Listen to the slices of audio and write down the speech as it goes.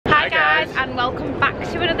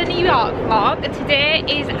New York vlog. Today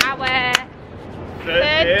is our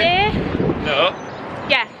third day. No.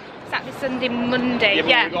 Yeah, Saturday, Sunday, Monday.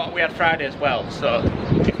 Yeah, but we had Friday as well, so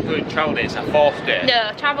including travel day, it's our fourth day.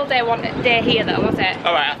 No, travel day one day here though, was it?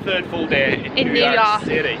 Alright, our third full day in New York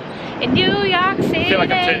City. In New York City. I feel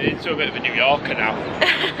like I'm turning into a bit of a New Yorker now.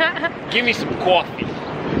 Give me some coffee.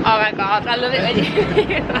 Oh my god, I love it when you do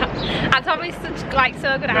that. And Tommy's such like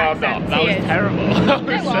so good at accents. No, I'm not. That was terrible. That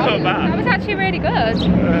was so bad. That was actually really good.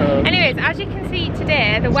 Anyways, as you can see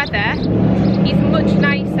today, the weather is much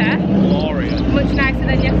nicer. Glorious. Much nicer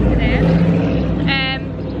than yesterday.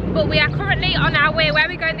 But we are currently on our way. Where are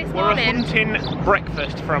we going this morning? We're hunting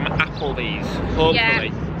breakfast from Applebees, hopefully. Yeah.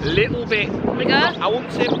 Little bit, I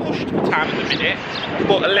wouldn't say pushed for time at the minute,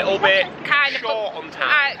 but a little bit short on time.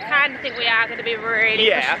 I kind of think we are going to be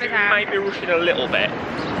really pushed for time. We might be rushing a little bit.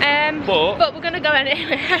 But we're going to go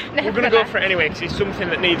anyway. We're going to go for it anyway because it's something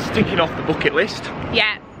that needs ticking off the bucket list.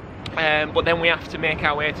 Yeah. But then we have to make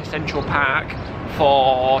our way to Central Park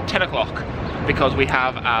for 10 o'clock because we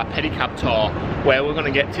have our pedicab tour where we're going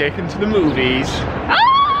to get taken to the movies.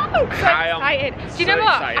 So excited. Do you know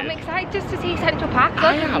what? Excited. I'm excited just to see Central Park. We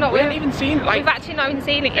haven't even seen it. We've actually not even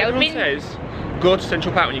seen it yet. Everyone says go to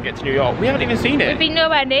Central Park when you get to New York. We haven't even seen it. We've been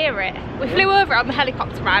nowhere near it. We flew over on the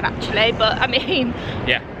helicopter ride actually, but I mean,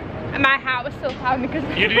 yeah. And my heart was still pounding because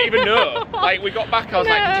you didn't even know. Like we got back, I was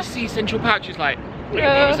like, did you see Central Park? She's like, we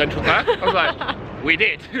didn't go to Central Park. I was like, we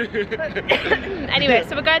did. Anyway,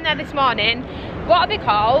 so we're going there this morning. What are they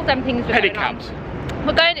called? Them things we're Pedicabs.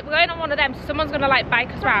 We're going on one of them, so someone's gonna like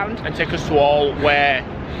bike us around and take us to all where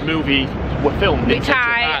movies were filmed. Which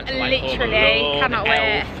I literally cannot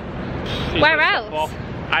wait. Where else?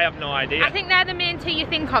 I have no idea. I think they're the main two you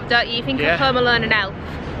think of, don't you? You think of Home Alone and Elf.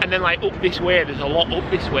 And then like up this way, there's a lot up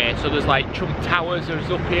this way. So there's like Trump Towers, there's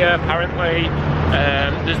up here apparently.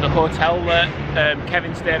 There's the hotel that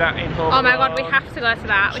Kevin stayed at in Home Alone. Oh my god, we have to go to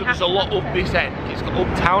that. So there's a lot up this end. It's got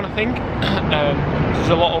uptown, I think. There's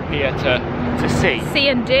a lot up here to see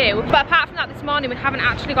and do. But apart from that, this morning we haven't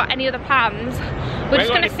actually got any other plans. We're just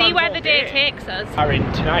going to see where the day takes us. Are in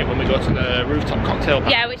tonight when we go to the rooftop cocktail bar.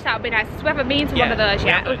 Yeah, which that would be nice. We haven't been to one of those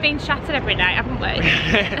yet. We've been shattered every night, haven't we?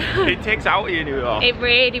 It takes out of you, New York. It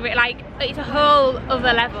really, like, it's a whole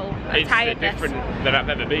other level of tiredness. It's different than I've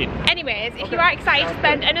ever been. Anyways, if you are excited to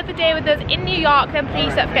spend another day with us in New York, then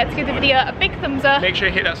please don't forget to give the video a big thumbs up. Make sure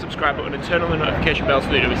you hit that subscribe button and turn on the notification bell so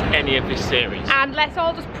that you don't miss any of this series. And let's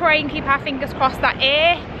all just pray and keep our fingers crossed that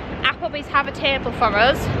A, Applebees have a table for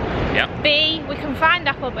us. Yep. B, we can find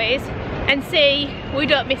Applebees. And C, we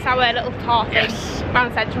don't miss our little tour thing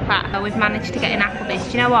around Central Park. We've managed to get in Applebee's.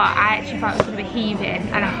 Do you know what? I actually thought it was going to be heaving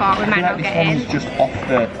and I thought we might not get in. This one's just off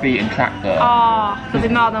the beaten track though. Oh, there'll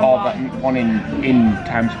be more than one. That one in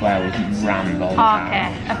Times Square was rammed all the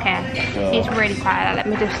time. Okay. So. It's really quiet. Let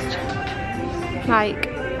me just, like...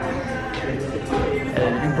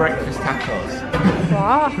 breakfast tacos.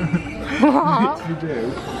 What? What? We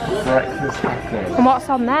do breakfast tacos. And what's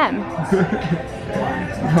on them?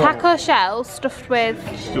 Taco shells stuffed with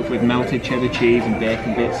melted cheddar cheese and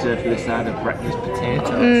bacon bits served with a side of breakfast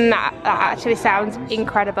potatoes. That actually sounds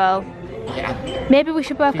incredible. Yeah. Maybe we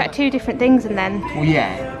should both get two different things and then... Well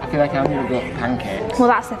yeah, I feel like I'm going to go for pancakes. Well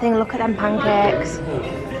that's the thing, look at them pancakes.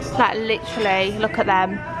 Like literally, look at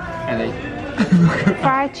them. Are they...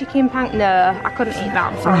 Fried chicken no, I couldn't eat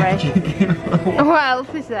that, I'm sorry. What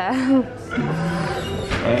else is there?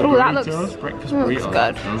 Oh, that looks good.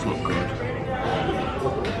 Those look good.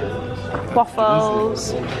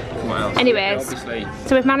 Waffles. What else? Anyways,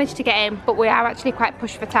 so we've managed to get in, but we are actually quite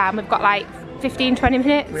pushed for time. We've got like 15-20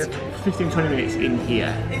 minutes. We have 15-20 minutes in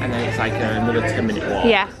here, and then it's like another 10-minute walk.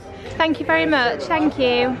 Yeah. Thank you very much. Thank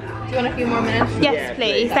you. Do you want a few more minutes? Yes,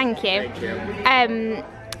 please. Thank you.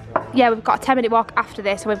 Yeah, we've got a 10-minute walk after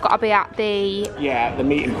this, and we've got to be at the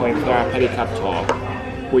meeting point for our pedicab tour,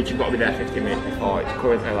 which you've got to be there 15 minutes before. It's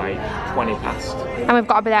currently like 20 past. And we've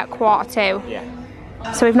got to be there at 1:45. Yeah.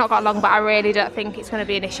 So we've not got long, but I really don't think it's going to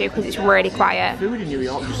be an issue because it's really quiet. Food in New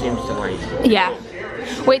York just seems to like... Yeah.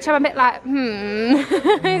 Which I'm a bit like,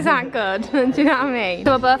 is that good? Do you know what I mean?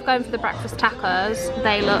 So we're both going for the breakfast tacos.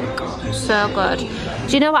 They look so good.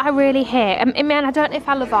 Do you know what I really hate? I mean, I don't know if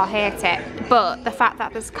I love or hate it, but the fact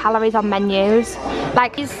that there's calories on menus.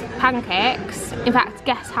 Like these pancakes, in fact,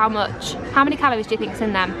 guess how many calories do you think's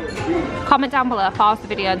in them? Comment down below, pause the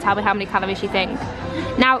video and tell me how many calories you think.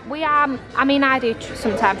 Now, I mean, I do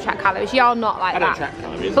sometimes track calories. You're not like that. I don't track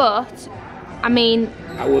calories. But, I mean...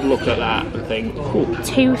 I would look at that and think, ooh.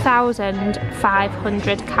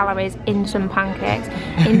 2,500 calories in some pancakes.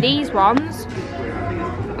 In these ones,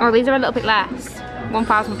 oh, these are a little bit less.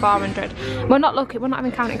 1,400. We're not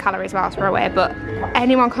even counting calories whilst we're away, but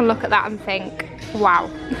anyone can look at that and think, wow,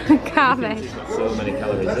 can't they? It's got so many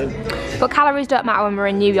calories in. But calories don't matter when we're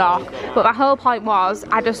in New York. But my whole point was,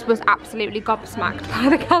 I just was absolutely gobsmacked by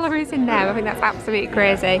the calories in there. I think that's absolutely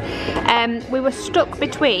crazy. We were stuck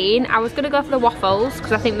between, I was going to go for the waffles,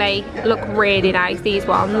 because I think they look really nice, these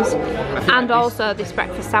ones. And also this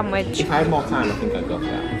breakfast sandwich. If I had more time, I think I'd go for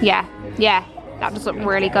that. Yeah, yeah, that does look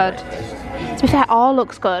really good. To be fair, all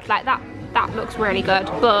looks good. Like that looks really good.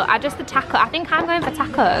 But the taco, I think I'm going for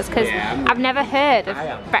tacos, because I've never heard of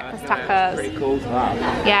breakfast tacos. Pretty cool to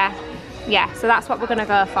have. Yeah, so that's what we're gonna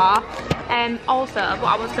go for. Also,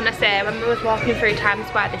 what I was gonna say, when we was walking through Times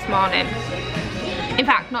Square this morning, in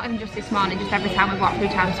fact, not even just this morning, just every time we walk through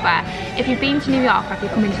Times Square, if you've been to New York, or if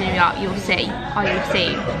you're coming to New York, you'll see, or you've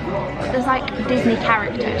seen, there's like Disney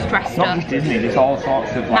characters dressed up. Not just Disney, there's all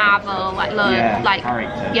sorts of like, Marvel, like loads,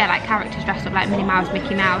 characters. Yeah, like characters dressed up like Minnie Mouse,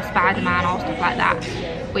 Mickey Mouse, Spider-Man, all stuff like that.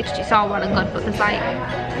 Which is all well and good, but there's like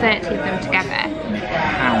 30 of them together.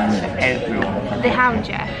 Hound everyone. They hound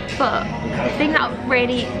you. But the thing that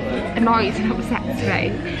really annoys and upsets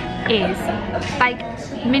me is, like,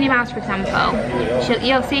 Minnie Mouse, for example,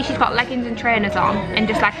 you'll see she's got leggings and trainers on, and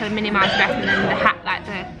just like a Minnie Mouse dress, and then the hat, like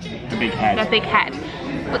the big head.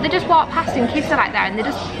 But they just walk past and kids are like that, and they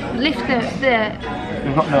just lift the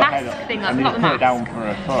mask thing up, and not the put mask. it down for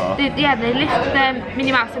a photo. They lift the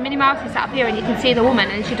Minnie Mouse, and Minnie Mouse is sat up here, and you can see the woman,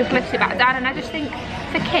 and she just lifts it back down. And I just think,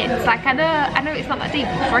 for kids, like I know it's not that deep,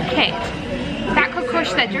 but for a kid, that could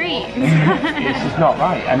crush their dreams. It's just not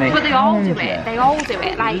right. And but they all do it. They all do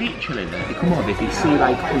it. Like literally, they come over. If you see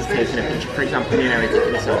like us taking a picture, for example, in our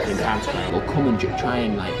taking a selfie in Times Square, they'll come and try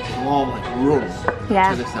and like run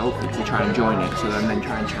to the selfie to try and join it. So then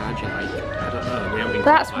try and charge it. Like I don't know.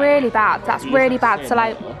 That's really bad. That's really bad. So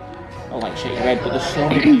like. Or like shake your head. But there's so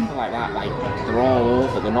many people like that. Like they're all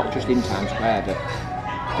over. They're not just in Times Square.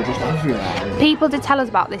 They're just everywhere. People did tell us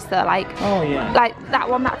about this though, like, oh yeah, like that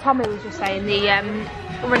one that Tommy was just saying, the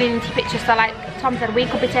running into pictures. So like Tom said, we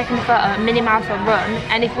could be taking a photo of Minnie Mouse will run,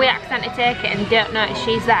 and if we accidentally take it and don't notice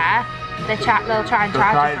she's there, they'll try and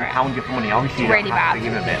charge you for it. Hound you for money. Obviously, it's really bad. To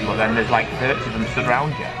give a bit, but then there's like 30 of them stood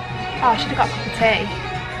around you. Oh, I should have got a cup of tea.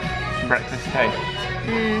 Breakfast tea.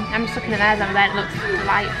 I'm just looking at theirs over there. It looks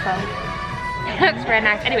delightful. It looks very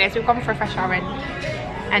nice. Anyways, we've gone for a fresh orange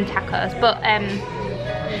and tacos, but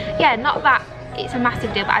yeah, not that it's a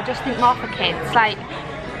massive deal, but I just think more for kids, like,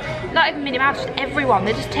 not even Minnie Mouse, just everyone,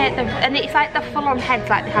 they just take them, and it's like the full-on heads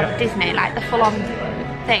like they have at Disney, like the full-on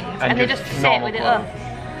things, and they just sit with it up.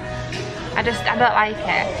 I don't like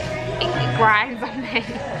it. It grinds on me.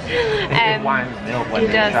 It winds me up when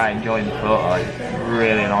they try and join the photo, it's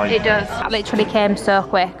really annoying. It does. That literally came so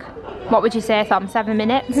quick. What would you say, Tom, 7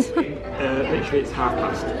 minutes? Literally it's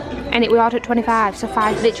 5:30. And we ordered 25, so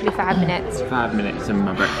literally 5 minutes. 5 minutes and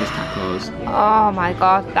my breakfast tacos. Oh my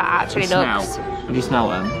god, that actually looks... Have you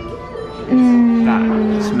smelled them?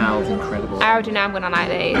 That smells incredible. I already know I'm gonna like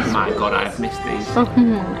these. Oh my god, I've missed these.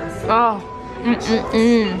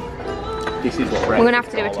 This is what we're gonna have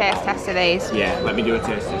to do a taste test of these. Yeah, let me do a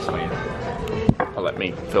taste test for you. Or let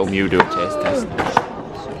me film you do a taste test.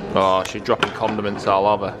 Oh, she's dropping condiments all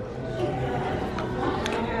over.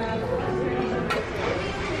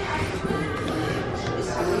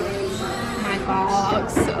 Oh, that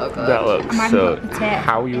looks so good. That looks so good.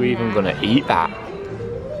 How are you even gonna eat that?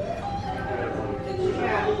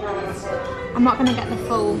 I'm not gonna get the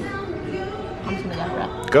full. I'm just gonna go for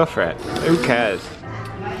it. Go for it. Who cares?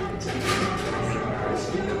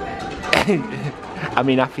 I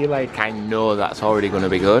mean, I feel like I know that's already gonna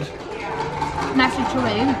be good. Messy to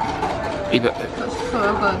eat. That's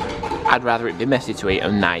so good. I'd rather it be messy to eat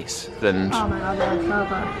and nice than. Oh my god, that's so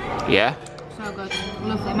good. Yeah? So good.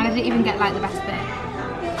 Lovely. Man, I didn't even get like the best bit.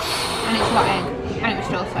 And it's got egg. And it was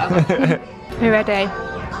still so good. Are you ready?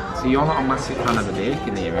 So you're not a massive fan of the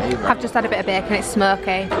bacon here, are you? I've just had a bit of bacon, it's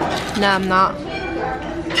smoky. No, I'm not.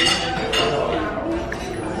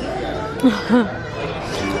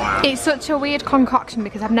 Wow. It's such a weird concoction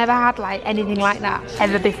because I've never had like anything like that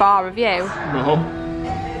ever before, have you? No.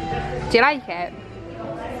 Do you like it?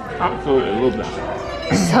 Absolutely love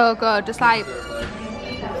that. So good, just like...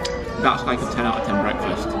 That's like a 10 out of 10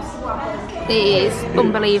 breakfast. It is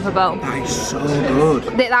unbelievable. That is so good.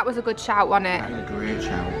 That was a good shout, wasn't it? That was a great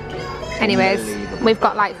shout. Anyways, we've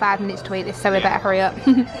got like 5 minutes to eat this, so we better hurry up.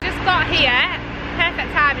 Just got here,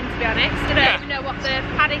 perfect timing to be honest. I don't even know what the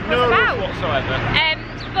panic was about. No whatsoever.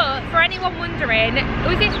 But for anyone wondering,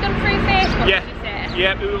 was this done through Facebook? Yeah.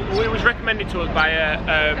 Yeah, it was recommended to us by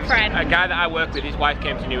a friend. A guy that I work with. His wife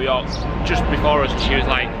came to New York just before us and she was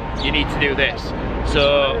like, you need to do this.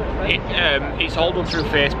 So it's all done through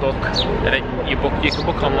Facebook, and then you can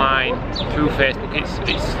book online through Facebook.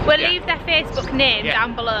 We'll leave their Facebook name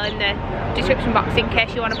down below in the description box in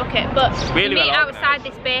case you want to book it. But really we meet outside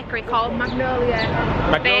this bakery called Magnolia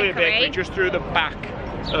Bakery, just through the back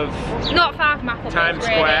of not far from Applebees, Times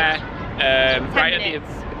Square, right at the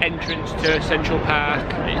entrance to Central Park.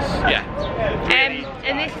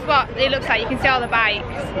 And this is what it looks like. You can see all the bikes.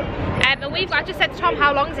 And I just said to Tom,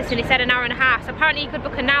 how long is this? And he said an hour and a half. So apparently you could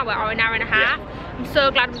book an hour or an hour and a half. I'm so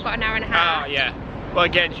glad we've got an hour and a half. Oh yeah. Well,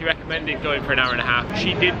 again, she recommended going for an hour and a half.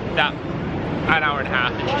 She did that an hour and a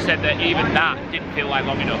half, and she said that even that didn't feel like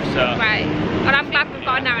long enough. So right. And I'm glad we've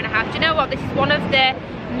got an hour and a half. Do you know what? This is one of the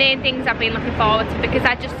main things I've been looking forward to, because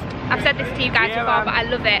I've said this to you guys before, but I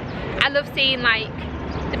love it. I love seeing like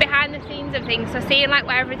the behind the scenes of things. So seeing like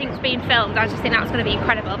where everything's being filmed, I just think that's going to be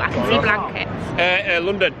incredible. But I can see blankets.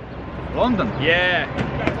 London. London? Yeah.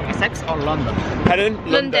 Essex or London?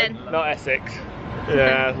 Pardon? London. Not Essex.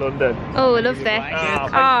 Yeah, London. Oh, I love this.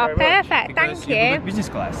 Oh, perfect. Thank you. Business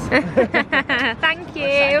class. Thank you.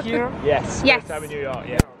 Thank you. Yes. Yes. First time in New York.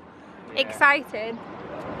 Yeah. Excited.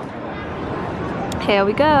 Here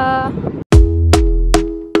we go.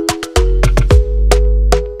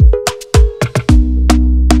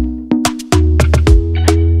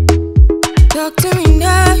 Talk to me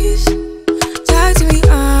nice, talk to me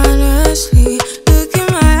honestly. Look in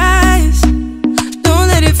my eyes, don't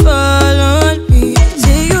let it fall on me.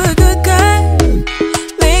 Say you a good guy,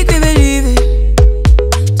 make me believe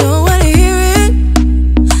it. Don't wanna hear it,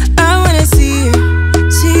 I wanna see it.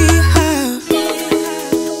 See how,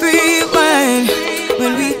 rewind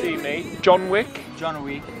when we See me, John Wick. John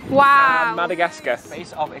Wick. Wow. Madagascar.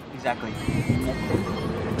 Face of it, exactly.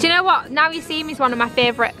 Do you know what? Now You See Me is one of my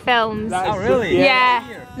favourite films. Oh really? Yeah,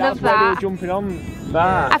 That's love why they were that. jumping on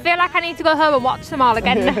that. I feel like I need to go home and watch them all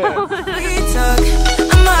again now. talk,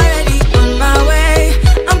 I'm already on my way.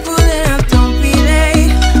 I'm pulling up, don't be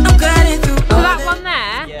late. I'm gliding through So all that the one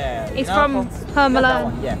there Yeah. is from Home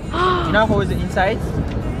Alone. Yeah. Do you know how is it inside?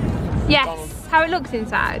 Yes, how it looks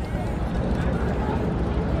inside.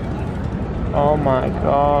 Oh my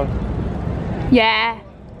god. Yeah.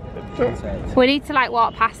 Inside. We need to like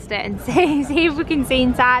walk past it and see if we can see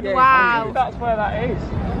inside. Wow. That's where that is.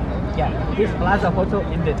 Yeah, this Plaza Hotel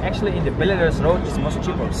actually in the Belarus Road is most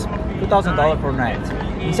cheapest. $2,000 per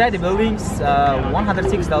night. Inside the buildings,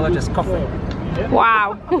 $106 just coffee.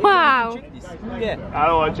 Wow. Wow. Yeah. I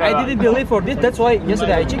don't want to try I didn't believe for this. That's why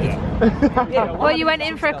yesterday I checked it. Yeah. Well, you went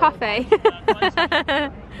in for a coffee.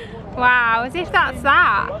 Wow, as if that's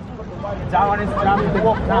that. That one is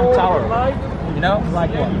Trump Tower. You know,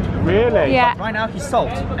 like what? Really? Yeah. Right now he sold.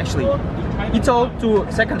 Actually, he told to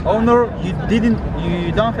second owner, you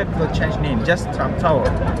don't have to change name, just Trump Tower.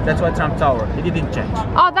 That's why Trump Tower. He didn't change.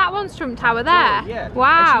 Oh, that one's Trump Tower there. Yeah.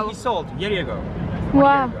 Wow. Actually, he sold a year ago.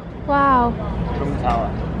 Wow. Wow. Trump Tower.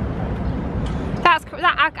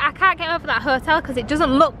 I can't get over that hotel because it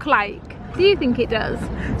doesn't look like. Do you think it does?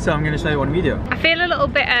 So I'm gonna show you one video. I feel a little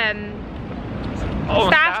bit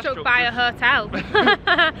starstruck by a hotel.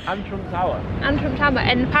 And Trump Tower. And Trump Tower.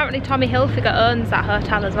 And apparently Tommy Hilfiger owns that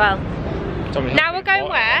hotel as well. Now we're going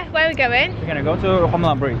where? Where are we going? We're gonna go to Home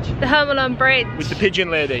Alone Bridge. The Home Alone Bridge. With the pigeon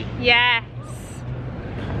lady. Yes.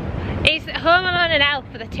 It's Home Alone and Elf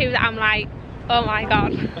for the two that I'm like, oh my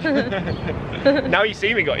god. Now You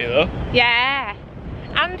See Me got you though. Yeah.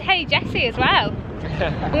 And Hey Jessie as well.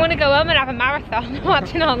 I'm gonna go home and have a marathon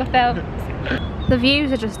watching all the films. The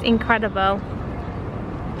views are just incredible.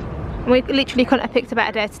 We literally couldn't have picked a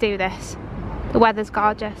better day to do this. The weather's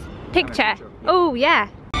gorgeous. Picture. Oh yeah.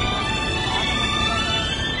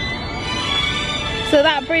 So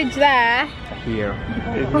that bridge there. Here.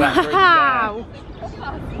 Wow.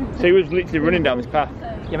 So he was literally running down this path.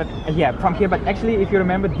 Yeah, from here. But actually, if you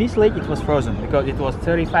remember, this lake it was frozen because it was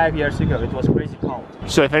 35 years ago. It was crazy cold.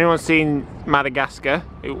 So if anyone's seen Madagascar,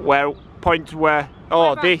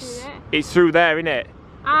 it's through there, isn't it?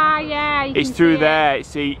 Ah yeah. You It's can through see there. it.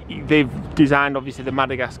 See, they've designed obviously the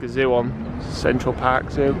Madagascar Zoo on Central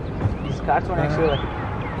Park Zoo. This cartoon actually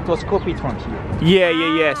it was copied from here.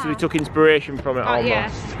 Yeah. So they took inspiration from it almost. Yeah.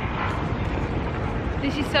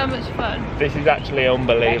 This is so much fun. This is actually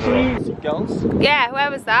unbelievable. Actually, girls. Yeah, where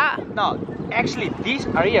was that? No, actually, this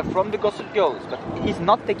area from the Gossip Girls, but it's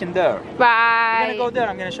not taken there. Right. We're gonna go there.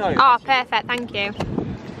 I'm gonna show you. Oh, perfect. Thank you.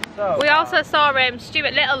 So, We also saw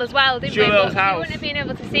Stuart Little as well, didn't Stuart we? Little's But house. we wouldn't have been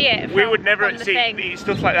able to see it. We would never from the see thing.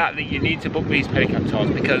 stuff like that you need to book these pedicab tours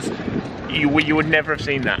because you would never have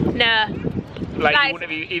seen that. No. Like you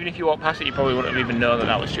wouldn't have, even if you walked past it, you probably wouldn't have even known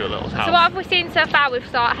that was Stuart Little's house. So what have we seen so far? We've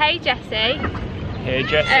saw Hey Jessie, Hey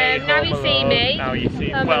Jesse, Now You See Me. Now You See Me.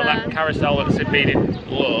 Home Well, Alone. that carousel that's been in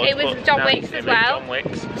loads. It was but John Now You Wick's See as Me, well. John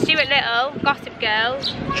Wick's. Stuart Little, Gossip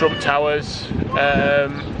Girls. Trump Towers,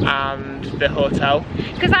 and the hotel.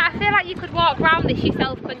 Because I feel like you could walk around this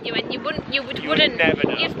yourself, couldn't you? And you wouldn't. would never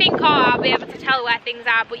know. You'd think, oh, I'll be able to tell where things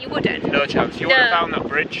are, but you wouldn't. No chance. You would have found that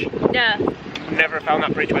bridge. No. Never have found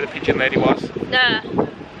that bridge where the pigeon lady was. No.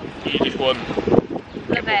 You just wouldn't.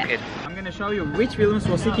 Love it. I'm gonna show you which films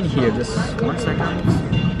was sitting here. Just 1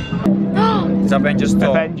 second. It's Avengers 2.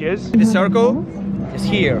 Avengers. The circle is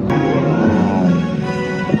here.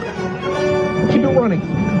 Keep it running.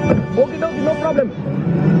 Okay, no problem.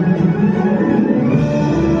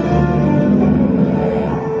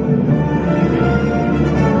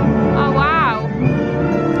 Oh wow.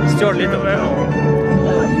 Stuart Little.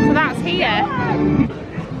 So that's here.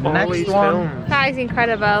 All Next these one. films. That is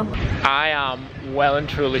incredible. I am well and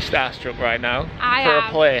truly starstruck right now I for am. a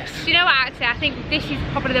place. Do you know what, actually, I think this is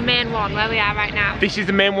probably the main one where we are right now. This is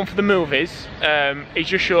the main one for the movies. He's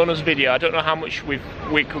just shown us video. I don't know how much we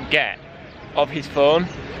could get of his phone.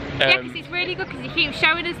 Yeah, because it's really good because he keeps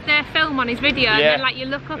showing us the film on his video and then like you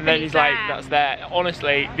look up and then it's he's like, there. that's there.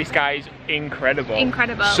 Honestly, this guy's incredible.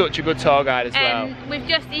 Incredible. Such a good tour guide as well.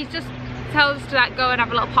 He's just told us to like go and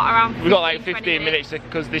have a little pot around. We've got like 15 minutes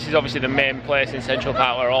because this is obviously the main place in Central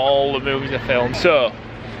Park where all the movies are filmed. So,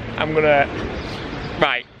 I'm gonna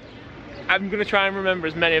try and remember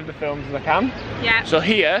as many of the films as I can. Yeah. So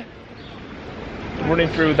here, running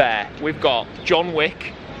through there, we've got John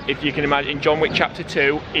Wick. If you can imagine, John Wick Chapter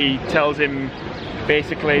 2, he tells him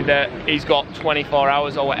basically that he's got 24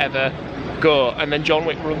 hours or whatever, go. And then John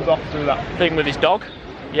Wick runs off through that thing with his dog,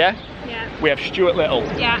 yeah? Yeah. We have Stuart Little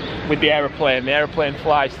with the aeroplane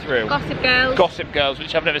flies through. Gossip Girls. Gossip Girls,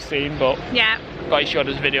 which I've never seen, but guy showed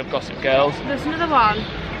us a video of Gossip Girls. There's another one.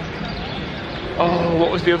 Oh, what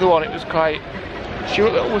was the other one? It was quite...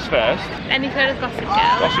 Stuart Little was first. And he showed us Gossip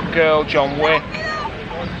Girl. Gossip Girl, John Wick.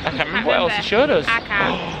 I can't remember what else he showed us. I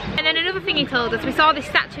can't. And then another thing he told us, we saw this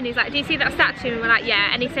statue and he's like, do you see that statue? And we're like,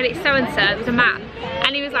 yeah. And he said it's so and so, it was a man.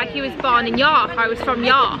 And he was like, he was born in York, or I was from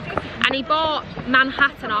York. And he bought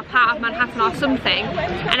Manhattan or part of Manhattan or something.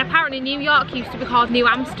 And apparently New York used to be called New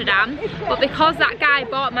Amsterdam. But because that guy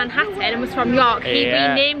bought Manhattan and was from York, he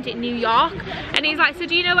renamed it New York. And he's like, so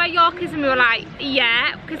do you know where York is? And we were like,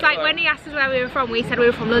 yeah. Because like when he asked us where we were from, we said we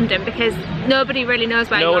were from London because nobody really knows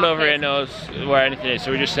where York is. No one over here knows where anything is,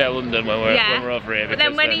 so we just say London when we're over here. But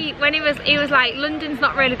then when he was like, London's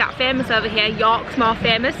not really that famous over here, York's more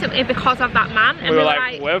famous simply because of that man. And we were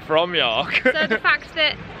like, we're from York. So the fact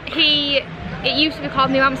that it used to be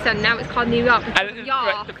called New Amsterdam, now it's called New York. And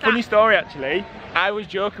York. The funny story actually, I was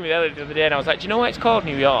joking with Ellie the other day and I was like, do you know why it's called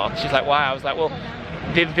New York? She's like, why? I was like, well,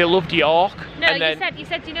 they loved York. No, and you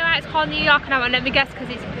said, do you know why it's called New York? And I went, let me guess, because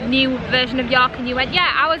it's a new version of York. And you went,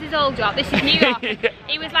 yeah, ours is old York, this is New York.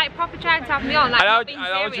 He was like proper trying to have me on, like not being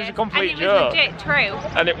serious. Was just a complete and it joke. was legit true.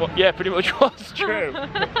 And it pretty much was true.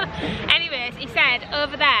 Anyways, he said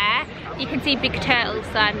over there you can see big turtles,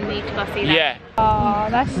 so I need to go see that. Yeah. Oh,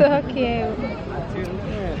 that's so cute.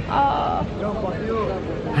 Oh.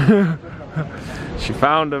 She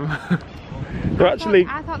found them. Actually,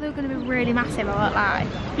 I thought they were going to be really massive, I won't lie.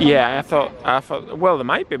 Yeah, I thought, well, there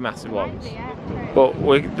might be massive ones. But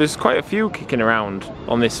there's quite a few kicking around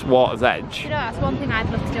on this water's edge. You know, that's one thing I'd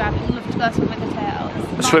love to do. I'd love to go swim with the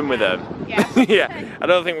turtles. Swim with them? Yeah. Yeah, I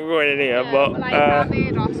don't think we're going in here, No, but... like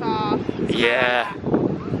Barbados or... Yeah.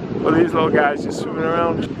 Well, these little guys just swimming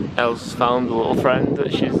around. Elle's found a little friend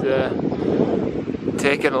that she's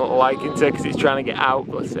taken a little liking to because it's trying to get out,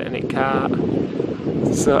 bless it, and it can't.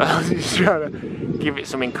 So Elle's just trying to give it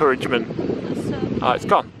some encouragement. Oh, it's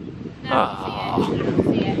gone. No,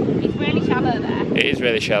 it's really shallow there. It is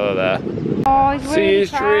really shallow there. Oh,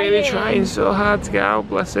 he's really trying so hard to get out,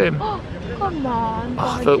 bless him. Oh, come on.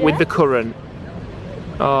 Oh, with the current.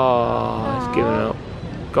 Oh, he's given up.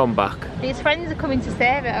 Gone back. His friends are coming to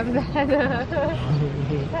save it.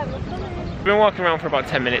 We've been walking around for about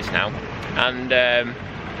 10 minutes now, and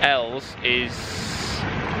Els is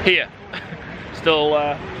here.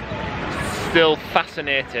 Still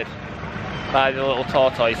fascinated by the little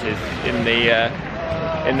tortoises in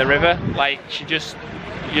the river. Like she just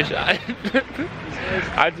I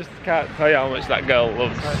just can't tell you how much that girl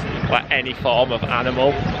loves like any form of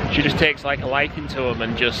animal. She just takes like a liking to them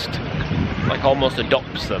and just like almost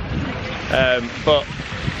adopts them. But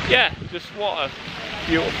yeah, just what a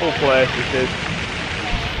beautiful place this is.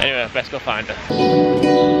 Anyway, best go find her.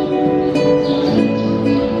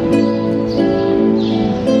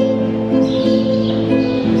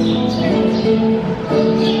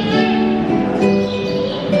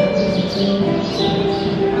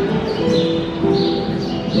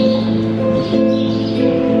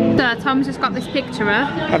 just got this picture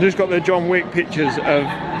up. I've just got the John Wick pictures of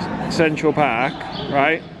Central Park,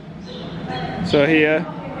 right? So here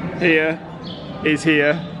is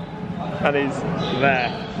here, and is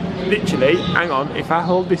there. Literally, hang on, if I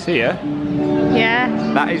hold this here, yeah,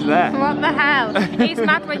 that is there. What the hell? It's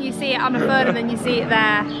mad when you see it on a phone and then you see it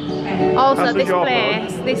there. Also, this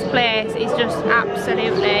place is just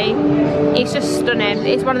absolutely, it's just stunning.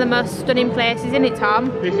 It's one of the most stunning places, isn't it, Tom?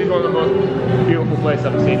 This is one of the most beautiful places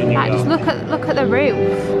I've seen in New York. Just look at the roof.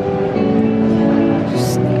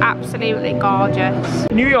 Just absolutely gorgeous.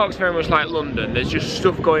 New York's very much like London. There's just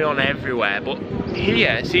stuff going on everywhere, but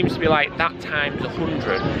here seems to be like that times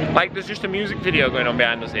 100. Like there's just a music video going on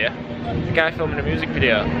behind us here. There's a guy filming a music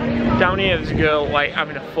video. Down here there's a girl like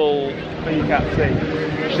having a full, you can't see,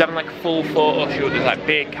 she's having like a full photo shoot. There's like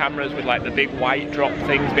big cameras with like the big white drop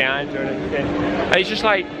things behind her and everything. And it's just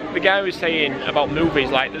like, the guy was saying about movies,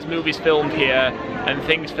 like there's movies filmed here and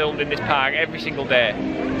things filmed in this park every single day.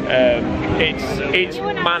 It's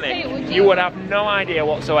manic. You would have no idea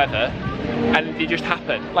whatsoever, and they just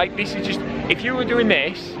happen. Like this is just, if you were doing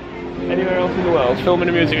this anywhere else in the world, filming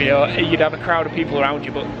a music video, you'd have a crowd of people around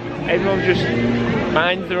you, but everyone just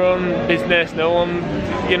minds their own business. No one,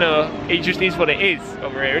 you know, it just is what it is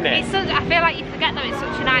over here, isn't it? It's such, I feel like you forget that it's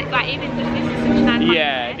such a nice, like even just this is such a nice.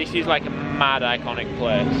 Yeah, this is like a mad iconic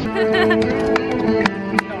place. Yeah.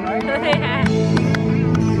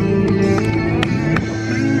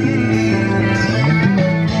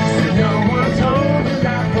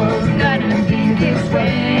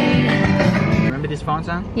 Remember this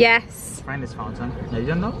fountain? Yes. Find this fountain. No, you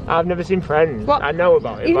don't know? I've never seen Friends. What? I know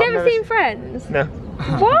about it. You've never seen Friends? No.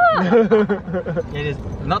 What? It is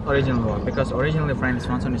not original one, because originally Friends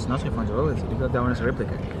fountain is not responsibility, because that one is a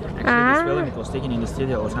replica. Actually, this film it was taken in the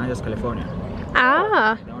studio of Los Angeles, California.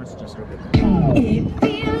 Ah. That one is just a replica. It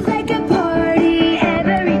feels like a party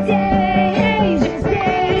every day.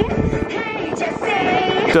 Hey, just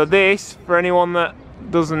say. So this, for anyone that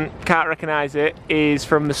can't recognise it, is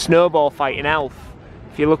from the snowball fight in Elf.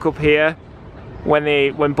 If you look up here,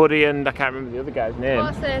 when Buddy and I can't remember the other guy's name.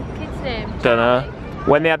 What's the kid's name? Don't know.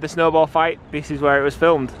 When they had the snowball fight, this is where it was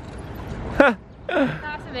filmed.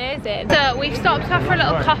 That's amazing. So we've stopped off for a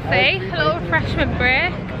little coffee, a little refreshment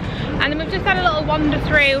break, and then we've just had a little wander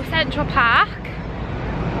through Central Park.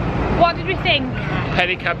 What did we think?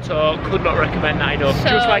 Pedicab tour, could not recommend that enough. So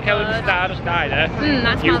just like good. Ellen Stardust Diner,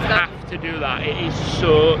 That you smells good. have to do that. It is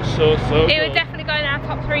so good. It would definitely go in our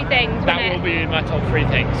top 3 things, That wouldn't will it? be in my top 3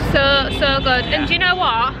 things. So good. Yeah. And do you know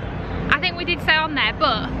what? I think we did say on there,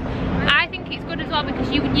 but I think it's good as well because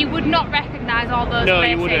you would not recognise all those places. No,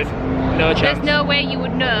 you wouldn't. No chance. There's no way you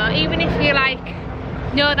would know. Even if you like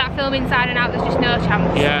know that film inside and out, there's just no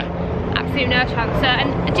chance. Yeah. Absolutely no chance. So,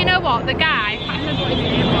 and do you know what? The guy, I can't remember what his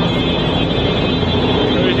name was.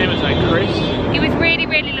 His name was like Chris. He was really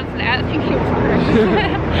lovely. I don't think he was Chris.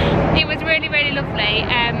 He was really lovely.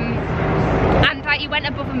 And like he went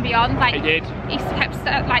above and beyond. Like He did. He kept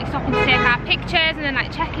like stopping to take our pictures and then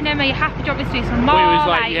like checking them. Are you happy? Do you want me to do some more? Well, it was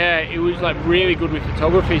like, yeah, it was like really good with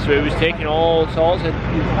photography, so it was taking all sorts of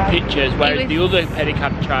pictures, whereas the other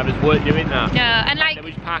pedicab drivers weren't doing that. No, and like they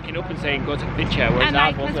were just parking up and saying go take a picture, whereas and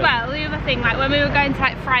ours like as wasn't. well, the other thing, like when we were going to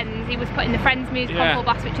like Friends, he was putting the Friends music on full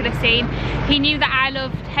blast, which you'll have seen. He knew that I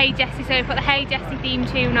loved Hey Jessie, so he put the Hey Jessie theme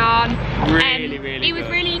tune on. Really He was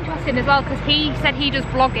really interesting as well because he said he does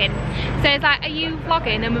vlogging. So he's like, are you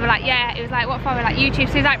vlogging? And we were like, yeah. It was like, what for? We're like, YouTube.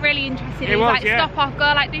 So he's like really interested. He was like, stop off,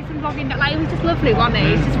 go like do some vlogging. Like it was just lovely, wasn't it?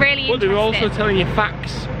 It was just really interesting. But they were also telling you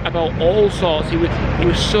facts about all sorts. He was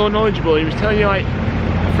so knowledgeable. He was telling you like,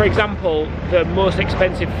 for example, the most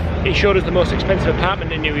expensive, he showed us the most expensive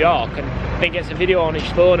apartment in New York and then gets a video on his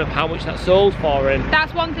phone of how much that sold for. And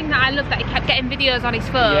that's one thing that I love, that he kept getting videos on his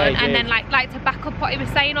phone and then like to back up what he was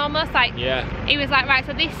saying almost. Like he was like, right,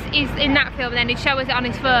 so this is in that film, and then he'd show us it on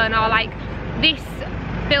his phone, or like this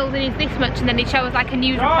building is this much, and then he'd show us like a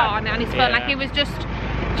news report on it on his phone. Like it was just,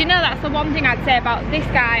 do you know, that's the one thing I'd say about this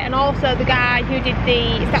guy and also the guy who did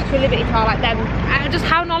the Statue of Liberty tour, like them, just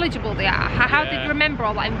how knowledgeable they are, how they remember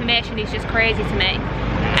all that information is just crazy to me.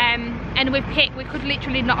 And we could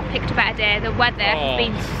literally not have picked a better day. The weather has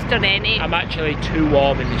been stunning. I'm actually too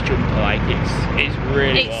warm in this jumper, like it's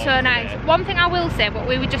really warm so nice. today. One thing I will say, what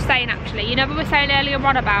we were just saying actually, you know we were saying earlier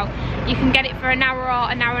on about you can get it for an hour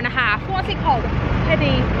or an hour and a half. What's it called?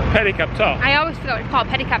 Pedicab tour. I always forget what it's called,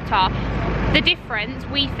 pedicab tour. The difference,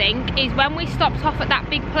 we think, is when we stopped off at that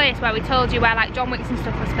big place where we told you where like John Wick's and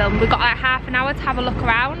stuff was filmed, we got like half an hour to have a look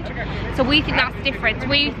around. So we think that's the difference.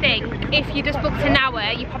 We think if you just booked an hour,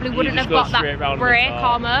 you probably wouldn't have got that break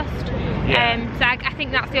almost. So I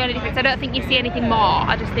think that's the only difference. I don't think you see anything more.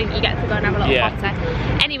 I just think you get to go and have a little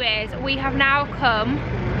potter. Anyways, we have now come.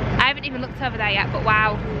 I haven't even looked over there yet, but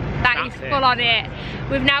wow, that is full on it.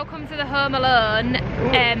 We've now come to the Home Alone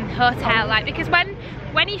hotel, like, because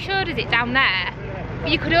when he showed us it down there,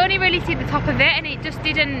 you could only really see the top of it, and it just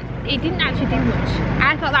didn't actually do much.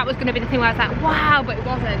 I thought that was going to be the thing where I was like, wow, but it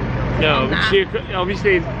wasn't. No,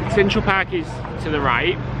 obviously Central Park is to the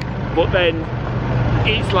right, but then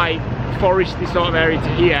it's like foresty sort of area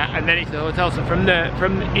to here, and then it's the hotel. So from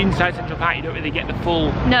inside Central Park, you don't really get the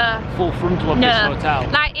full frontal of this hotel.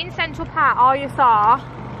 Like in Central Park, all you saw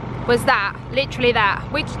was that, literally that,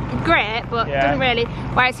 which great, but doesn't really.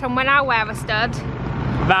 Whereas from where I stood,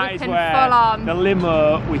 that is where the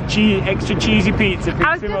limo with extra cheesy pizza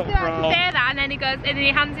picks him up from. I was just say that, and then he goes, and then he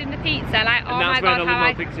hands him the pizza, like, oh my god, how And that's where the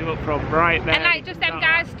limo picks him up from, right there. And like, just them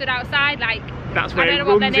guys stood outside, like, that's where he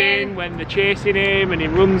runs in when they're chasing him, and he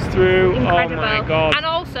runs through. Incredible. Oh my god. And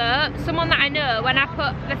also, someone that I know, when I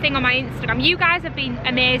put the thing on my Instagram, you guys have been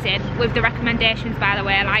amazing with the recommendations, by the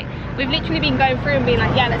way. Like, we've literally been going through and being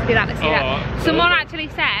like, yeah, let's do that, let's do that. Someone actually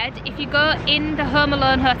said, if you go in the Home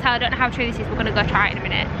Alone hotel, I don't know how true this is, we're going to go try it in a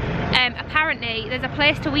minute. Apparently, there's a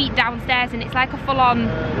place to eat downstairs, and it's like a full-on,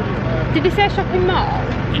 did they say shopping mall?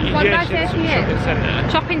 What did I say to you? Shopping centre.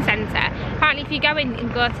 Shopping centre. Apparently, if you go in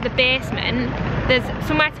and go to the basement, there's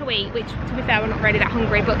somewhere to eat, which, to be fair, we're not really that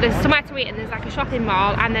hungry, but there's somewhere to eat, and there's like a shopping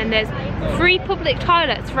mall, and then there's free public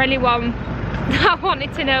toilets for anyone that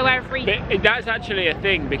wanted to know where free. That's actually a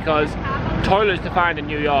thing, because toilets to find in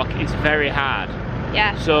New York is very hard.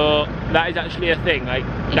 Yeah. So that is actually a thing. Like,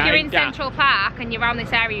 if you're in Central Park and you're around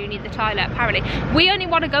this area, you need the toilet. Apparently, we only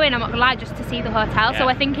want to go in, I'm not gonna lie, just to see the hotel. So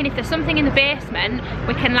we're thinking if there's something in the basement,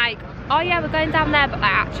 we can like, oh yeah, we're going down there, but like,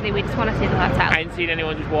 actually we just want to see the hotel. I ain't seen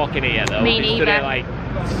anyone just walking in yet though. Me We neither. stood there like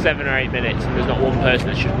 7 or 8 minutes, and there's not one person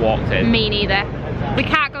that's just walked in. Me neither. We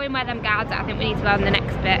can't go in where them guards are. I think we need to go on the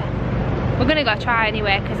next bit. We're gonna go try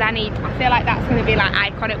anyway, because I feel like that's gonna be like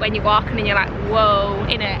iconic when you're walking and you're like, whoa,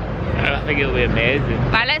 innit? I think it'll be amazing.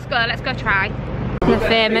 Right, let's go try. The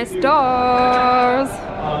famous doors.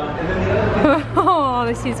 Oh,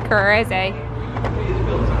 this is crazy.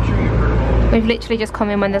 We've literally just come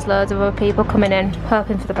in when there's loads of other people coming in,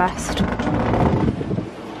 hoping for the best.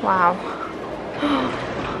 Wow.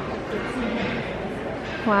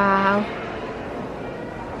 Wow.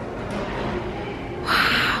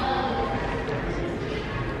 Wow.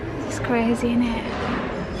 This is crazy, isn't it?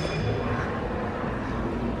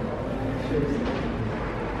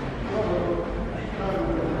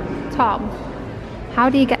 Tom, how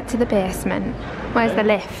do you get to the basement? Where's the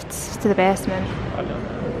lifts to the basement? I don't know.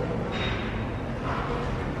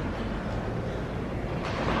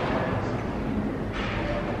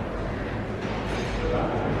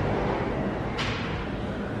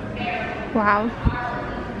 Wow.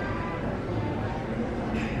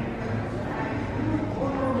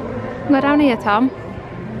 Go down here, Tom.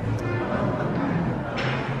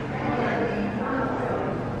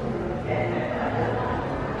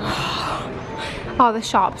 Oh, the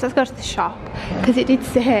shops. Let's go to the shop, because it did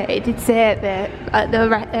say at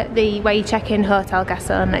the where you check in, hotel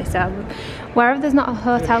guests only. So wherever there's not a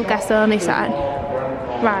hotel guests only sign.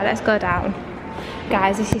 Right, let's go down.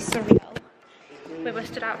 Guys, this is surreal. We were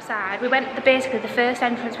stood outside. We went, basically the first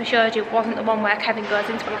entrance we showed you wasn't the one where Kevin goes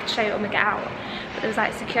into, we'll have to show you when we get out. But there was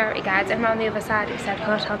like security guards, and around the other side it said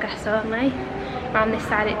hotel guests only. Around this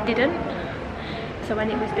side it didn't. So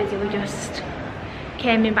when it was busy we just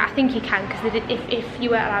came in, but I think you can, because if you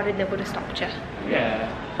weren't allowed in they would have stopped you. Yeah.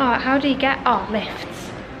 Oh, how do you get, oh,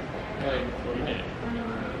 lifts.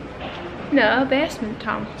 No, basement,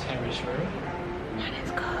 Tom. Terrace room.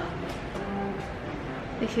 Let's go.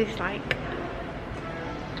 This is like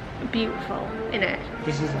beautiful, isn't it?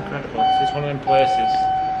 This is incredible. This is one of them places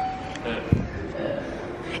that...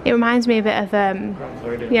 It reminds me a bit of,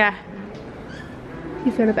 yeah.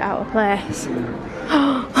 You feel a bit out of place.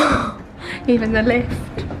 Even the lift.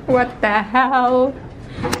 What the hell?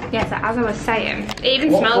 Yes, as I was saying, it even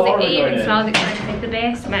smells it like the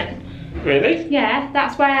basement. Really? Yeah,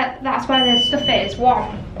 that's where the stuff is.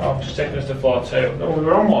 One. Oh, I'm just taking us to floor 2. No, we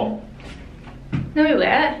were on 1. No, we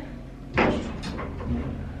weren't.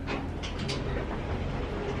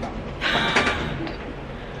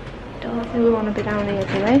 Don't think we want to be down here,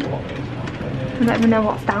 do we? Let me know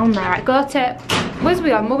what's down there. Right, go to. Where's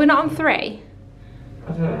we on? Were we not on 3?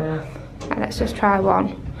 I don't know. Right, let's just try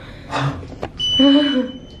 1.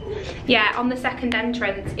 Yeah, on the second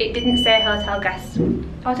entrance, it didn't say hotel guests.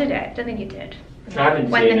 Oh, did it? I don't think it did. I didn't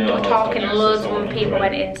when see they no were talking, loads of hotel people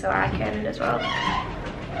went in, so I came in as well.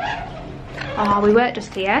 Oh, we weren't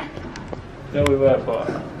just here. No, we were, but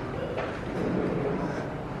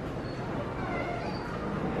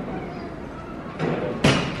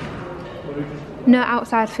No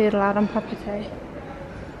outside food allowed on property.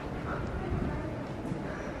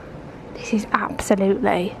 This is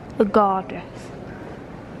absolutely gorgeous.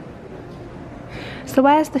 So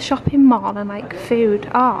where's the shopping mall and like food?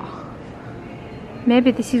 Oh,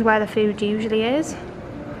 maybe this is where the food usually is.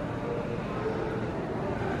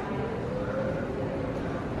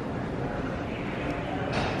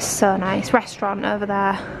 So nice. Restaurant over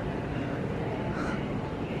there.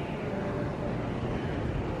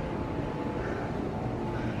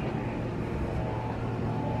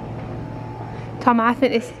 Tom, I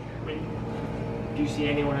think this... Do you see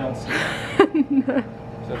anyone else here? No.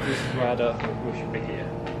 So this is where I don't think we should be here.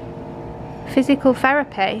 Physical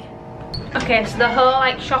therapy? Okay, so the whole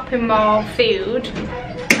like shopping mall food,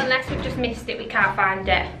 unless we've just missed it, we can't find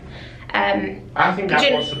it. I think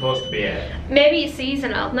that's what's supposed to be it. Maybe it's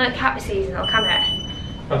seasonal. No, it can't be seasonal, can it?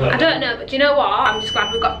 I don't know, but do you know what? I'm just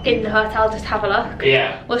glad we got in the hotel just to have a look.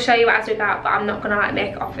 Yeah. We'll show you as we go out, but I'm not gonna like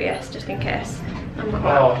make it obvious just in case.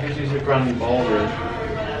 Oh, this is a grand ballroom.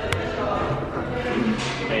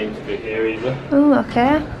 Aims to be here either. Oh,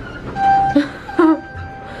 okay.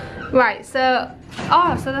 Right, so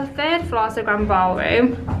so the third floor is the grand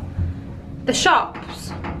ballroom. The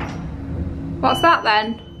shops. What's that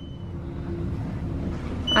then?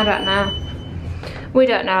 I don't know. We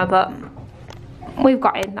don't know, but we've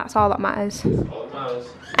got in, that's all that matters. All that matters.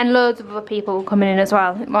 And loads of other people coming in as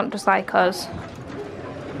well, not just like us.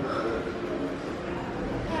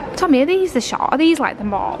 Tommy, are these the shop? Are these like the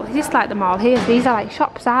mall? Is this like the mall here? These are like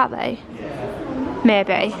shops, aren't they? Yeah.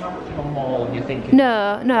 Maybe. A mall, you're thinking?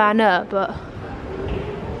 No, I know, but...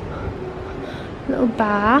 Little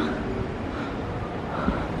bar.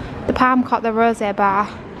 The Palm Court, the Rosé bar.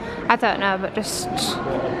 I don't know, but just...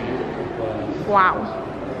 Wow.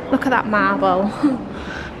 Look at that marble.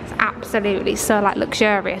 It's absolutely so like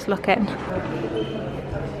luxurious looking.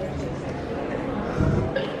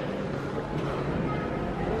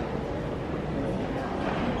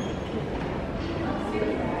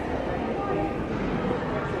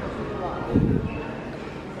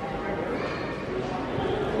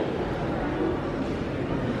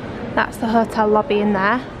 That's the hotel lobby in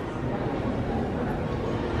there.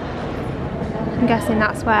 I'm guessing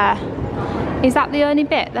that's where... Is that the only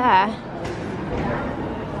bit there?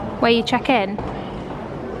 Where you check in?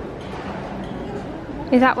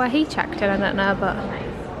 Is that where he checked in? I don't know, but...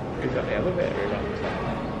 Is that the elevator?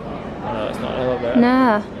 No, it's not an elevator.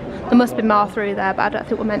 No. There must be more through there, but I don't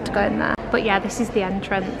think we're meant to go in there. But yeah, this is the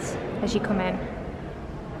entrance as you come in.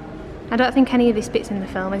 I don't think any of this bit's in the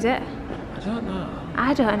film, is it? I don't know.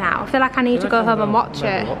 I don't know. I feel like I need to go home and watch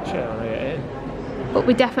it. But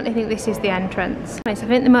we definitely think this is the entrance. I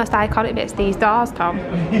think the most iconic bit's these doors, Tom.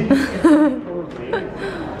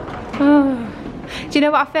 Oh. Do you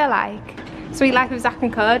know what I feel like? Sweet Life of Zack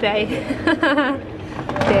and Cody.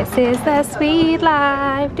 This is the sweet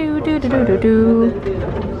life. Do do do do do do.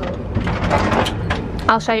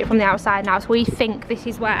 I'll show you it from the outside now. So we think this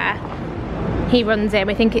is where he runs in.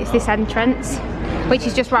 We think it's this entrance, which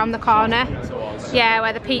is just round the corner. Yeah,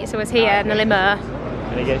 where the pizza was here and the limo.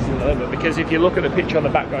 And it gets in the limo, because if you look at the picture on the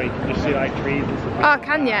background, you can just see like trees and stuff. Oh,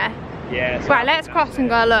 can you? Yeah. Right, let's cross and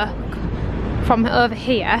go look from over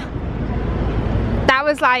here. That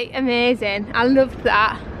was like amazing. I loved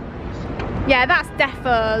that. Yeah, that's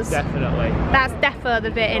defos. Definitely. That's defo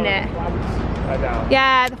the bit in it. Down.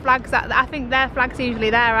 Yeah, the flags. I think their flags are usually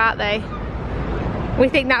there, aren't they? We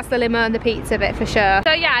think that's the limo and the pizza bit for sure.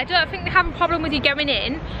 So yeah, I don't think they have a problem with you going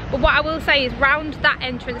in, but what I will say is round that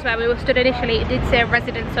entrance where we were stood initially, it did say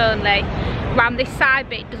residents only. Round this side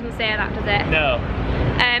bit, it doesn't say that, does it? No.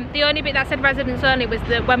 The only bit that said residents only was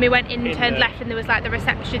when we went in and turned left and there was like the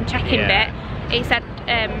reception check-in bit. It said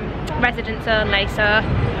residents only, so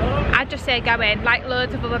I'd just say go in. Like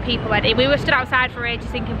loads of other people went in. We were stood outside for ages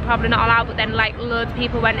thinking probably not allowed, but then like loads of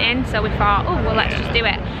people went in, so we thought, oh well, let's just do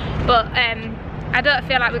it. But I don't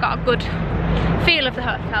feel like we got a good feel of the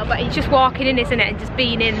hotel, but it's just walking in, isn't it, and just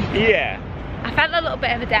being in. Yeah. I felt a little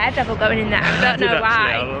bit of a daredevil going in there. I don't know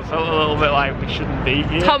why. I felt a little bit like we shouldn't be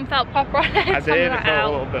here. Tom felt proper on it. I did. I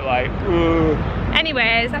felt a little bit like, ooh.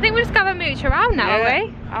 Anyways, I think we're just going to mooch around now, are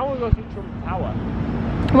we? I want to go to Trump Tower.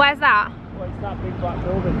 Where's that? Well, it's that big black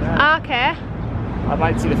building there. Okay. I'd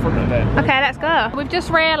like to see the front of it. Okay, let's go. We've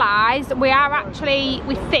just realised we are actually,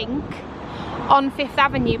 we think, on 5th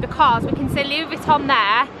Avenue because we can see Louis Vuitton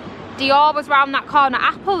there. Dior was round that corner.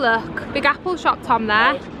 Apple, look. Big Apple shop, Tom,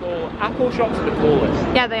 there. Cool. Apple shops are the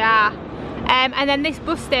coolest. Yeah, they are. And then this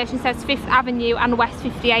bus station says 5th Avenue and West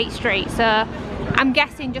 58th Street. So I'm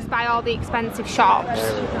guessing just by all the expensive shops.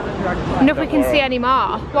 I wonder if we can see any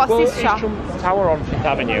more. What's this shop? Trump Tower on 5th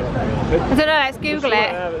Avenue. I don't know, let's Google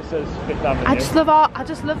it. That says 5th Avenue. I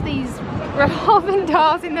just love these revolving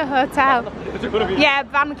doors in the hotel. Yeah,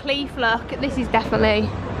 Van Cleef look. This is definitely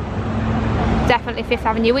 5th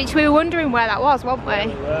Avenue, which we were wondering where that was, weren't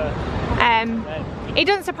we? It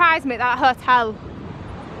doesn't surprise me that hotel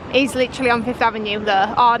is literally on 5th Avenue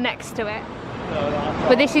though, or next to it.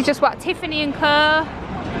 But this is just what, Tiffany & Co.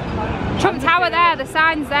 Trump Tower there, the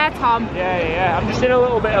sign's there, Tom. Yeah, I'm just in a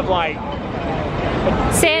little bit of like...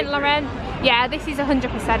 Saint Laurent. Yeah, this is 100%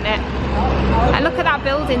 it. And look at that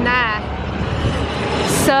building there.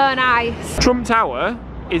 So nice. Trump Tower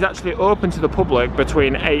is actually open to the public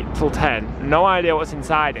between 8 till 10. No idea what's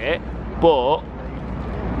inside it, but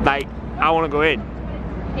like, I want to go in.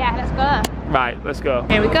 Yeah, let's go. Right, let's go.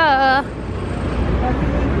 Here we go.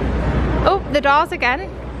 Oh, the doors again.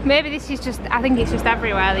 Maybe this is just, I think it's just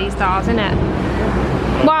everywhere, these doors, isn't it?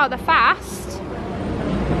 Wow, they're fast.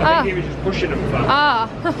 I think he was just pushing them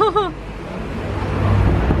fast. Oh.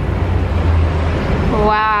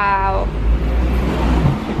 Wow.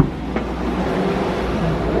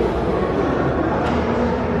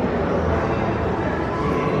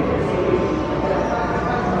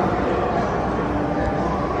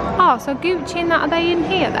 Oh, so Gucci and that, are they in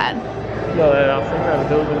here then? No, I think they're the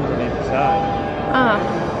buildings on the other side.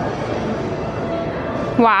 Oh.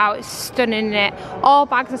 Wow, it's stunning, isn't it? All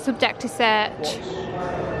bags are subject to search.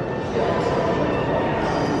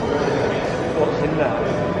 What's in there?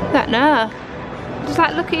 I don't know. Just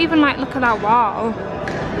like look at that wall. Ooh,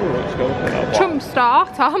 let's go for that wall. Trump star,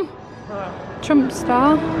 Tom. Trump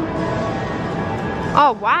star.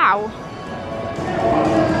 Oh wow.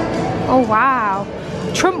 Oh wow.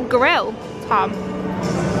 Trump grill, Tom.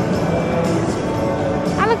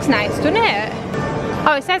 That looks nice, doesn't it?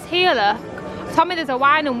 Oh, it says here, look. Tommy, there's a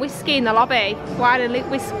wine and whiskey in the lobby. Wine and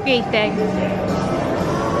whiskey thing.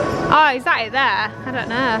 Oh, is that it there? I don't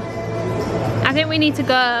know. I think we need to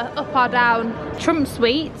go up or down. Trump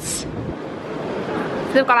Sweets.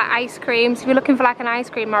 So they've got like ice cream. So if you're looking for like an ice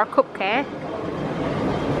cream or a cupcake,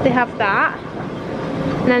 they have that.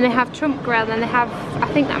 And then they have Trump Grill, and then they have, I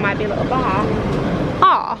think that might be a little bar.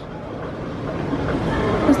 Oh,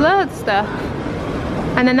 there's loads of stuff.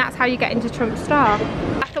 And then that's how you get into Trump Store.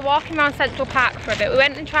 After walking around Central Park for a bit, we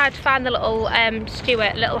went and tried to find the little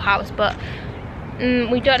Stuart little house, but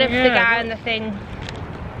we don't know if the guy and the thing.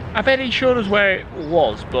 I bet he showed us where it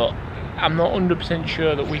was, but I'm not 100%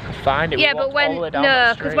 sure that we could find it. Yeah, but when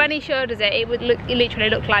because when he showed us it, it would look, it literally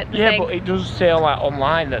looked like the thing. Yeah, but it does say like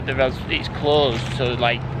online that it's closed, so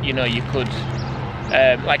like you know you could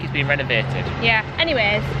like it's been renovated. Yeah.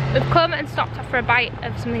 Anyways, we've come and stopped off for a bite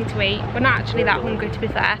of something to eat. We're not actually that hungry, to be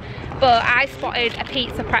fair, but I spotted a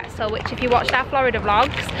pizza pretzel, which if you watched our Florida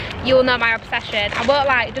vlogs, you'll know my obsession. I won't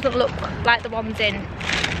lie, it doesn't look like the ones in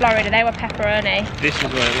Florida. They were pepperoni. This is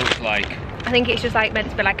what it looks like. I think it's just like meant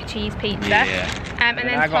to be like a cheese pizza. Yeah. And then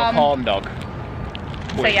I got a corn dog.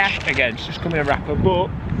 So which, yeah. Again, it's just come in a wrapper, but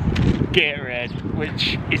Gatorade,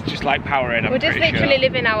 which is just like Powerade. We're just literally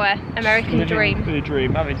living our American dream. The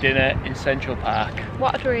dream, having dinner in Central Park.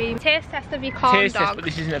 What a dream. Taste test of your corn Taste dog. test, but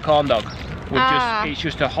this isn't a corn dog. It's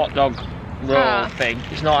just a hot dog roll thing.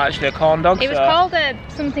 It's not actually a corn dog. It was called a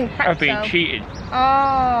something pretzel. I've been cheated.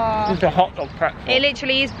 Oh. It's a hot dog pretzel. It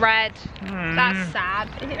literally is bread. That's sad.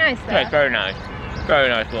 Is it nice though? Yeah, it's very nice. Very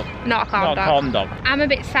nice, love. Not a corn dog. Not a corn dog. I'm a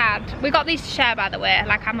bit sad. We got these to share, by the way.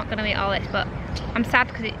 Like, I'm not going to eat all this, but I'm sad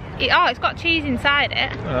because it's got cheese inside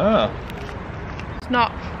it. Oh. It's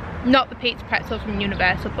not the pizza pretzel from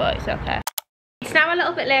Universal, but it's okay. It's now a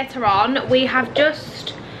little bit later on. We have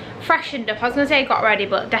just freshened up. I was going to say got ready,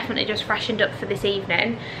 but definitely just freshened up for this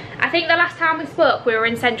evening. I think the last time we spoke, we were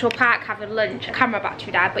in Central Park having lunch. Camera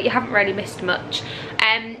battery died, but you haven't really missed much.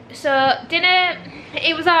 So dinner,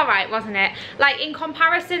 it was alright, wasn't it? Like in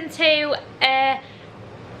comparison to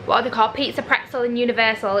what are they called, pizza pretzel in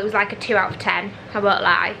Universal, it was like a 2 out of 10, I won't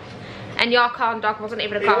lie. And your corn dog wasn't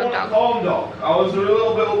even a corn dog. Corn dog. I was a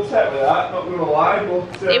little bit upset with that, not gonna lie,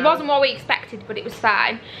 but it wasn't what we expected, but it was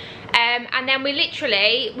fine. And then we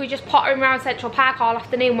just pottering around Central Park all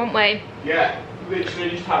afternoon, weren't we? Yeah, literally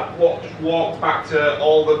just walked back to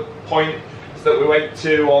all the points that we went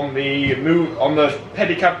to on the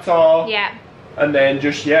pedicab tour. Yeah. And then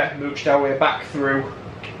just mooched our way back through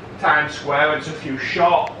Times Square, went to a few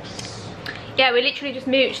shops. Yeah, we literally just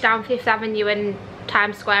mooched down 5th Avenue and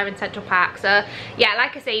Times Square in Central Park. So yeah,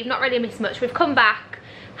 like I say, you've not really missed much. We've come back,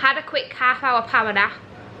 had a quick half-hour power nap,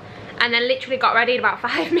 and then literally got ready in about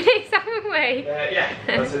 5 minutes, haven't we? Yeah,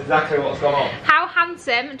 that's exactly what's gone on. How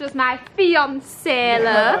handsome does my fiancé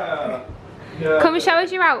look? Come and show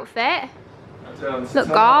us your outfit. Look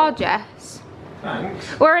gorgeous.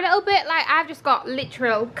 Thanks. We're a little bit like, I've just got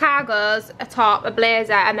literal cargos, a top, a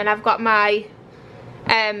blazer, and then I've got my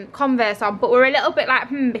Converse on, but we're a little bit like,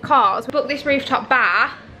 because we booked this rooftop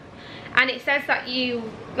bar, and it says that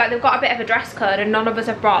they've got a bit of a dress code, and none of us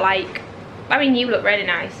have brought like, I mean, you look really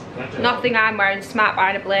nice. Nothing I'm wearing smart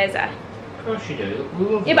behind a blazer. Of course you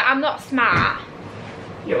do. Yeah, but I'm not smart.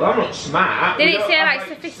 Yeah, well, I'm not smart. Did it say like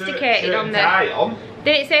sophisticated on the?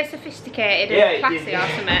 Did it say sophisticated and classy or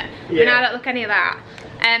something? Yeah. And I don't look any of that.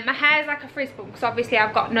 My hair's like a frizz bun because obviously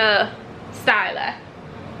I've got no styler.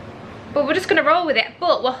 But we're just going to roll with it.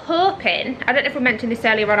 But we're hoping, I don't know if we mentioned this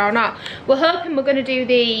earlier on or not, we're hoping we're going to do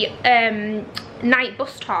the night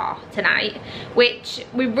bus tour tonight, which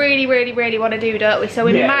we really, really, really want to do, don't we? So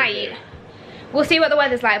we might, we'll see what the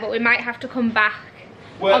weather's like, but we might have to come back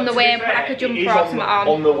on the way and put like a jumper or something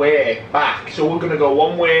on the way back. So we're going to go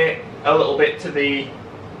one way a little bit to the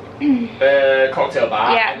cocktail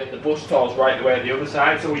bar, and then the bus tour's right the way at the other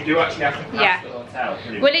side, so we do actually have to pass the hotel.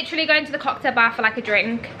 We're literally going to the cocktail bar for like a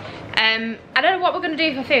drink. I don't know what we're going to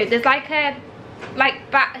do for food. There's like a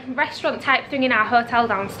restaurant type thing in our hotel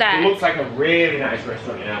downstairs. It looks like a really nice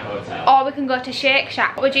restaurant in our hotel. Or we can go to Shake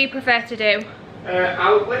Shack. What would you prefer to do?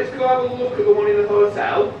 Let's go have a look at the one in the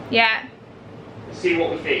hotel. Yeah. See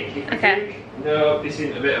what we think. If we think, no, this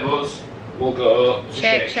isn't a bit of us, we'll go to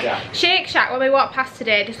Shake Shack. Shake Shack, when we walked past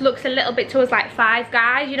today, just looks a little bit to us like Five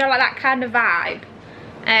Guys, you know, like that kind of vibe.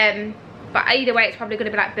 But either way, it's probably going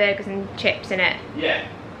to be like burgers and chips in it. Yeah,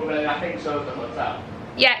 but I think so at the hotel.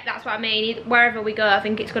 Yeah, that's what I mean. Wherever we go, I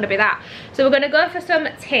think it's going to be that. So we're going to go for some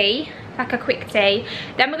tea, like a quick tea.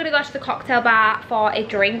 Then we're going to go to the cocktail bar for a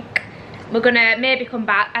drink. We're gonna maybe come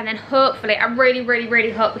back, and then hopefully, I really, really,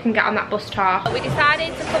 really hope we can get on that bus tour. We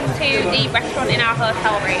decided to come to the restaurant in our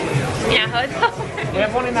hotel room. We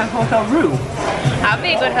have one in our hotel room? That would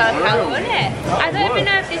be a good hotel, wouldn't it? I don't even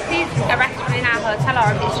know if this is a restaurant in our hotel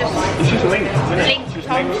or if it's just linked, isn't it? Linked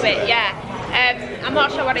onto it, yeah. I'm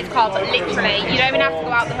not sure what it's called, but literally, you don't even have to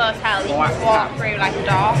go out the hotel. You can just walk through like a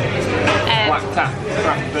door. Black Tap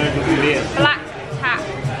craft burgers and beers. Black Tap.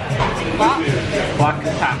 What? Black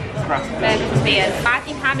Tap. Burgers and beers. I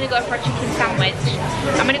think I'm going to go for a chicken sandwich.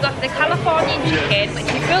 I'm going to go for the Californian chicken, which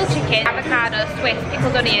is grilled chicken, avocado, Swiss,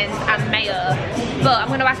 pickled onions and mayo. But I'm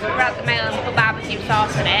going to ask for the mayo and put barbecue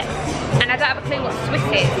sauce on it. And I don't have a clue what Swiss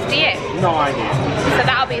is, do you? No idea. So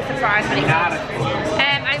that'll be a surprise when it comes.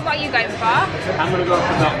 And what are you going for? I'm going to go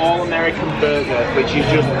for the all-American burger, which is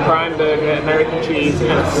just prime burger, American cheese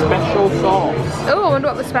and a special sauce. Oh, I wonder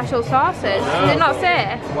what the special sauce is. Did it not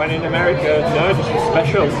say? When in America, no, just a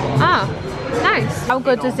special. Oh, nice. How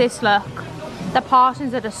good does this look? The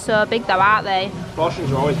portions are just so big though, aren't they?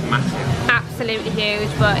 Portions are always massive. Absolutely huge,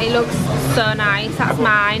 but it looks so nice. That's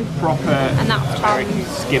mine. Proper and that's Tom's.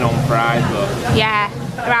 Skin on fries, but yeah,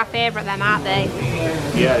 they're our favourite them, aren't they?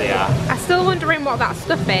 Yeah, they are. I'm still wondering what that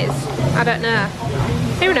stuff is. I don't know.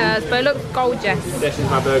 Who knows, but it looks gorgeous. This is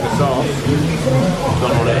my burger sauce.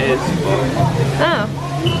 Don't know what it is, but... Oh.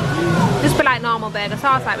 Just be like normal burger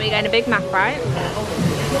sauce, like when you're getting a Big Mac, right?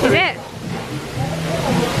 Is it?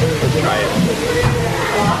 Let's try it.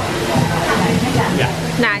 Yeah.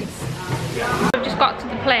 Nice. We've just got to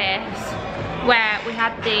the place where we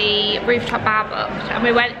had the rooftop bar booked, and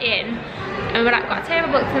we went in and we were like, got a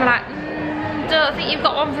table booked, and we were like, don't think you've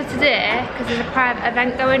got one for today because there's a private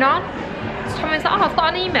event going on. So Tom was like, oh, I've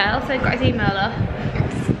got an email, so he got his email up.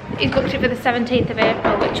 He's booked it for the 17th of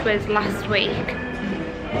April, which was last week.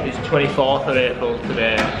 It's 24th of April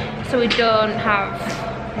today. So we don't have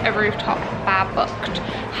a rooftop bar booked.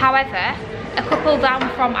 However, a couple down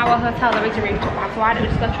from our hotel there is a rooftop bar, so why don't we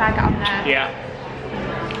just go try and get on there? Yeah.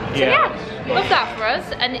 So yeah, love that for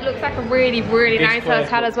us, and it looks like a really, really nice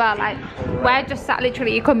hotel as well. Like, we're just sat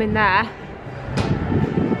literally, you come in there,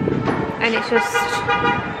 and it's just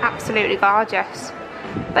absolutely gorgeous.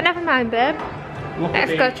 But never mind, babe.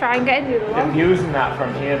 Let's go try and get into the one. The views in that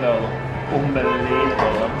from here though,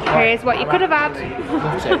 unbelievable. Here's what you could have had.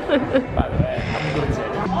 By the way,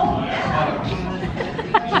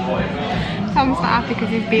 I'm Tom's not happy because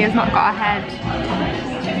his beer's not got a head.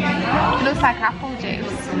 It looks like apple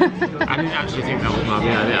juice. I didn't actually think that was my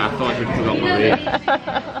beer. I thought you'd forgot my beer. Like,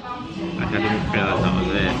 I didn't realise that was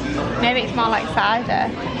it. Maybe it's more like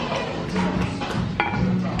cider.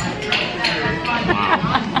 Wow.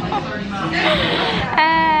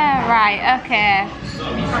 Right, okay.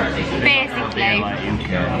 Basically,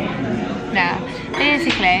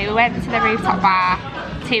 we went to the rooftop bar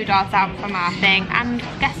 2 doors down from our thing, and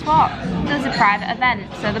guess what? There's a private event,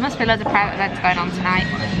 so there must be loads of private events going on tonight.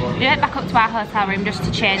 We went back up to our hotel room just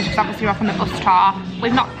to change, because obviously we're off on the bus tour.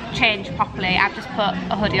 We've not changed properly. I've just put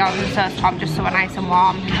a hoodie on, and so's Tom, just so we're nice and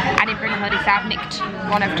warm. I didn't bring a hoodie, so I've nicked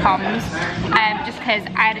one of Tom's, just because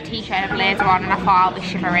I had a t-shirt and a blazer on, and I thought I'll be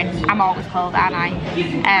shivering. I'm always cold, aren't I?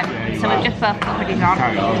 So we've just both put hoodies on,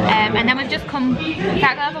 and then we've just come.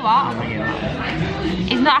 Can't go over what?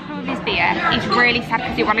 He's not happy with his beer. He's really sad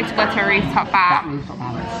because he wanted to go to a rooftop bar. That rooftop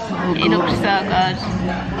bar looks so It looked so good.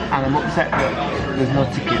 And I'm upset that there's no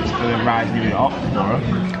tickets for the Rise New York tomorrow.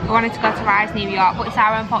 We wanted to go to Rise New York, but it's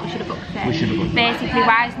our own fault. We should have booked it. We should have booked it. Basically,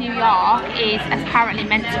 Rise New York is apparently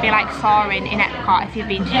meant to be like soaring in Epcot if you've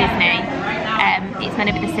been to Disney. It's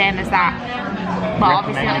meant to be the same as that. Well,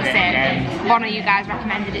 obviously not the same. One of you guys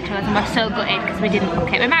recommended it to us, and we're so gutted because we didn't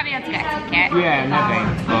book it. We might be able to get a ticket. Yeah,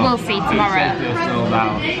 maybe. We'll see tomorrow. They're sold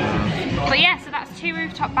out. So. But yeah, so that's 2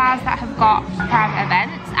 rooftop bars that have got private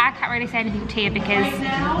events. I can't really say anything to you because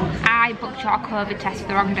I booked your COVID test for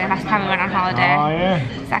the wrong day last time we went on holiday. Oh yeah.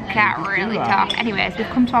 So I can't really talk. Anyways, we've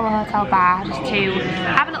come to our hotel bar just to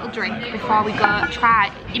have a little drink before we go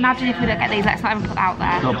try. Imagine if we don't get these, let's not even put that out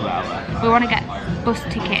there. Don't put that out there. We want to get bus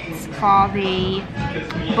tickets for the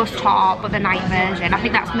bus tour, but the night version. I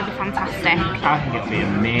think that's going to be fantastic. I think it'd be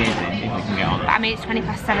amazing if we can get on. But I mean, it's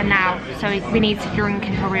 7:20 now, so we need to drink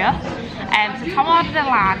and hurry up. So Tom ordered a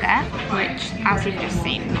lager, which, as you've just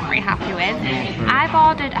seen, not very happy with. I've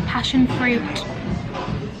ordered a passion fruit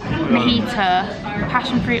mojito.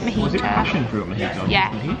 Passion fruit mojito. Was it passion fruit mojito?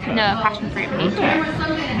 Yeah. Mojito? No, passion fruit mojito.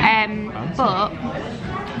 But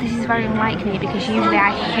this is very unlike me because usually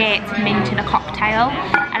I hate mint in a cocktail.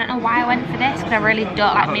 I don't know why I went for this because I really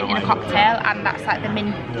don't like mint in a cocktail, and that's like the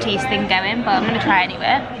mintiest thing going, but I'm going to try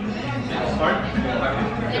anyway.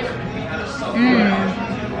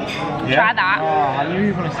 Yeah. Try that. Oh, I knew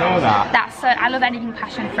you were going to say that. That's so, I love anything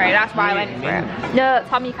passion fruit, that's why I went for it. No,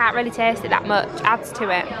 Tom, you can't really taste it that much, adds to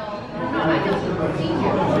it.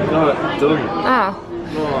 No, it doesn't. Oh.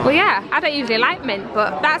 Well yeah, I don't usually like mint,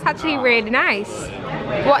 but that's actually really nice.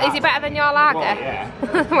 What, is it better than your lager? Well, yeah.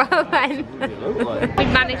 Well then. We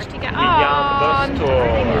managed to get on.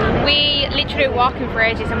 We literally were walking for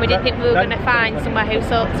ages and we didn't think we were going to find someone who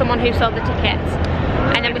sold the tickets.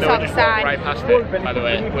 And then we saw the sign. Right past it, by the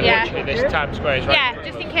way. We're literally this Times Square is right. Yeah,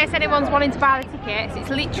 just in case anyone's wanting to buy the tickets, it's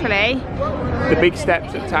literally the big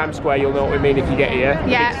steps at Times Square. You'll know what we mean if you get here.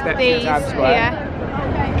 Yeah, the big steps at Times Square. Yeah.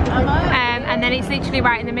 And then it's literally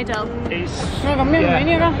right in the middle. It's You'll know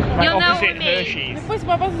what opposite we mean.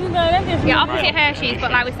 Hershey's. Yeah, opposite Hershey's,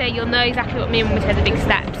 but like we say, you'll know exactly what we mean when we say the big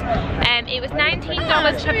steps. It was $19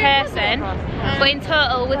 per person, but in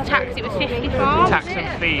total with tax it was $54. Tax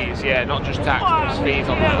and fees, yeah, not just tax, but fees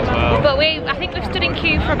on that as well. But I think we've stood in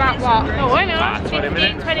queue for about what?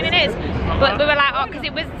 15, 20 minutes. But we were like, oh, because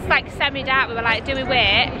it was like semi-dark, we were like, do we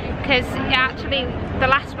wait? Because actually the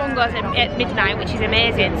last one goes at midnight, which is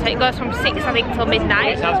amazing. So it goes from 6, I think, till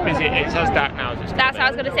midnight. It's as busy, it's as dark now as it's That's what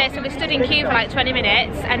I was going to say. So we stood in queue for like 20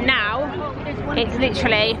 minutes, and now it's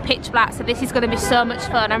literally pitch black. So this is going to be so much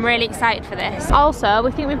fun. I'm really excited for this. Also,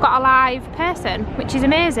 we think we've got a live person, which is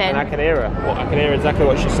amazing. And I can hear her. I can hear exactly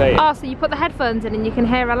what she's saying. Oh, so you put the headphones in and you can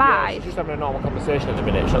hear her Yeah, live? she's just having a normal conversation at the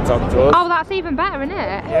minute. She's not talking to us. Oh, that's even better, isn't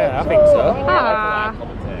it? Yeah, I think so. Ah,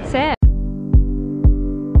 sick.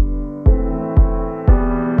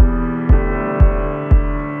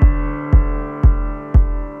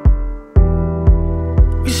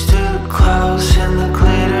 We stood close in the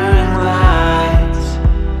glittering lights.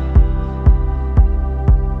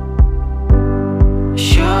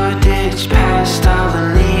 Shoreditch past all the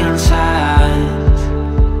neon signs.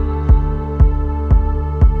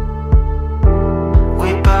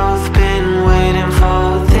 We both been waiting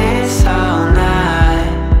for this all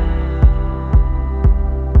night.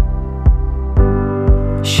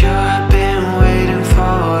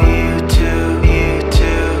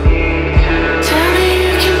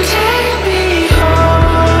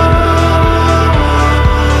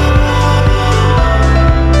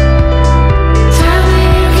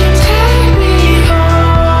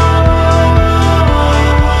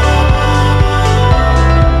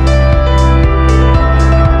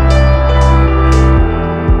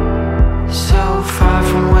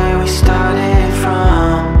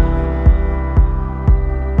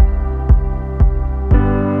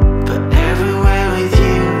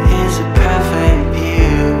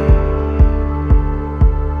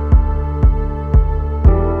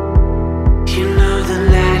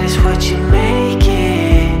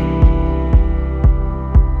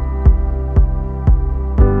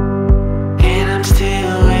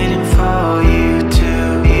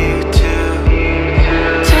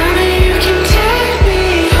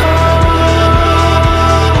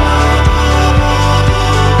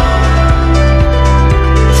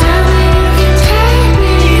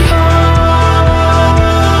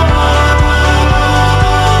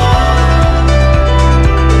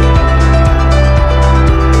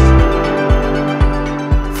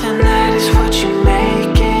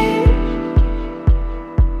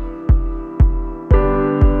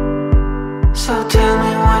 So tell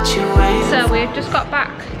me what you waiting. So we've just got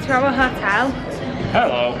back to our hotel.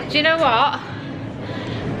 Hello. Do you know what?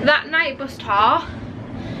 That night bus tour.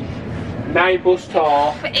 Night bus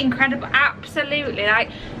tour. Incredible, absolutely.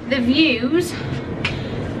 Like the views.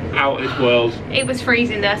 Out of this world. It was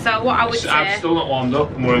freezing there, so what I would say. I'm still not warmed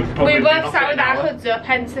up. And we're we both sat with our hoods up,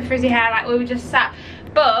 hence the frizzy hair. Like we were just sat.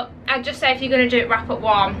 But I'd just say if you're gonna do it, wrap up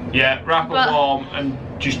warm. Yeah, wrap up warm and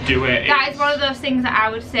just do it. That is one of those things that I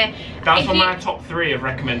would say. That's on my top 3 of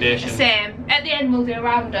recommendations. Same. At the end we'll do a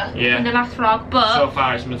roundup in the last vlog, but so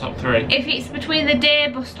far it's my top 3. if it's between the day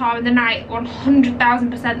bus tour and the night,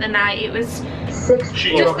 100,000% the night. It was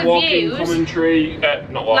she just the walking views. Commentary,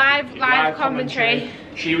 not walking, live commentary.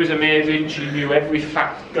 She was amazing. She knew every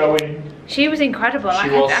fact going. She was incredible.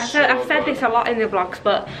 I've said this a lot in the vlogs,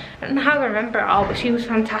 but I don't know how to remember it all, but she was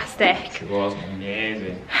fantastic. She was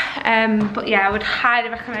amazing. But yeah, I would highly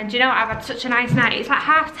recommend. You know, I've had such a nice night. It's like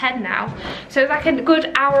 10:30 now, so it's like a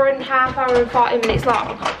good hour and 40 minutes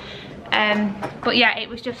long. But yeah, it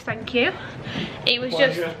was just, thank you. It was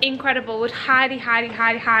just incredible. Would highly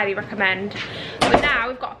recommend. But now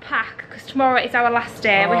we've got to pack because tomorrow is our last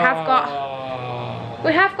day. We have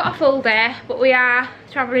got a full day, but we are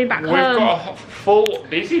travelling back home. We've got a full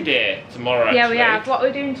busy day tomorrow. Yeah, actually. we have. What are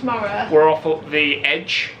we doing tomorrow? We're off up the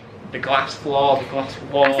edge, the glass floor,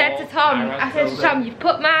 I said to Tom, you've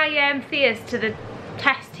put my fears to the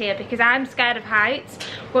test here because I'm scared of heights.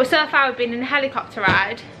 Well, so far we've been in a helicopter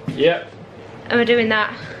ride. Yep. And we're doing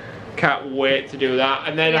that. Can't wait to do that.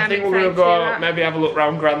 And then I think we're gonna go maybe have a look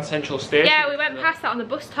around Grand Central Station. Yeah, we went past that on the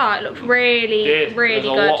bus tour. It looked really good. There's a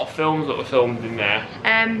lot of films that were filmed in there.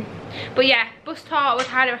 But yeah, bus tour I would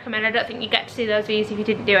highly recommend. I don't think you get to see those views if you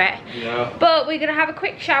didn't do it. Yeah. But we're gonna have a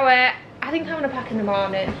quick shower. I think I'm gonna pack in the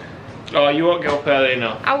morning. Oh, you won't get up early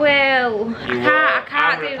enough. I will. I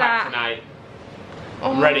can't do that tonight.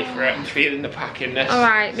 I'm ready for it. I'm feeling the packiness.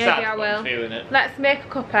 Alright, maybe I will. I'm feeling it. Let's make a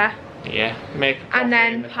cuppa. Yeah, make a coffee and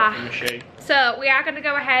then in the pack. coffee machine. So we are going to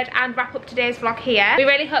go ahead and wrap up today's vlog here. We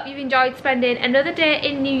really hope you've enjoyed spending another day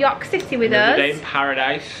in New York City with us. Another day in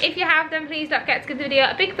paradise. If you have, then please don't forget to give the video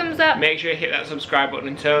a big thumbs up. Make sure you hit that subscribe button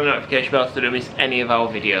and turn on the notification bell so you don't miss any of our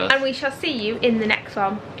videos. And we shall see you in the next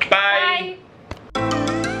one. Bye.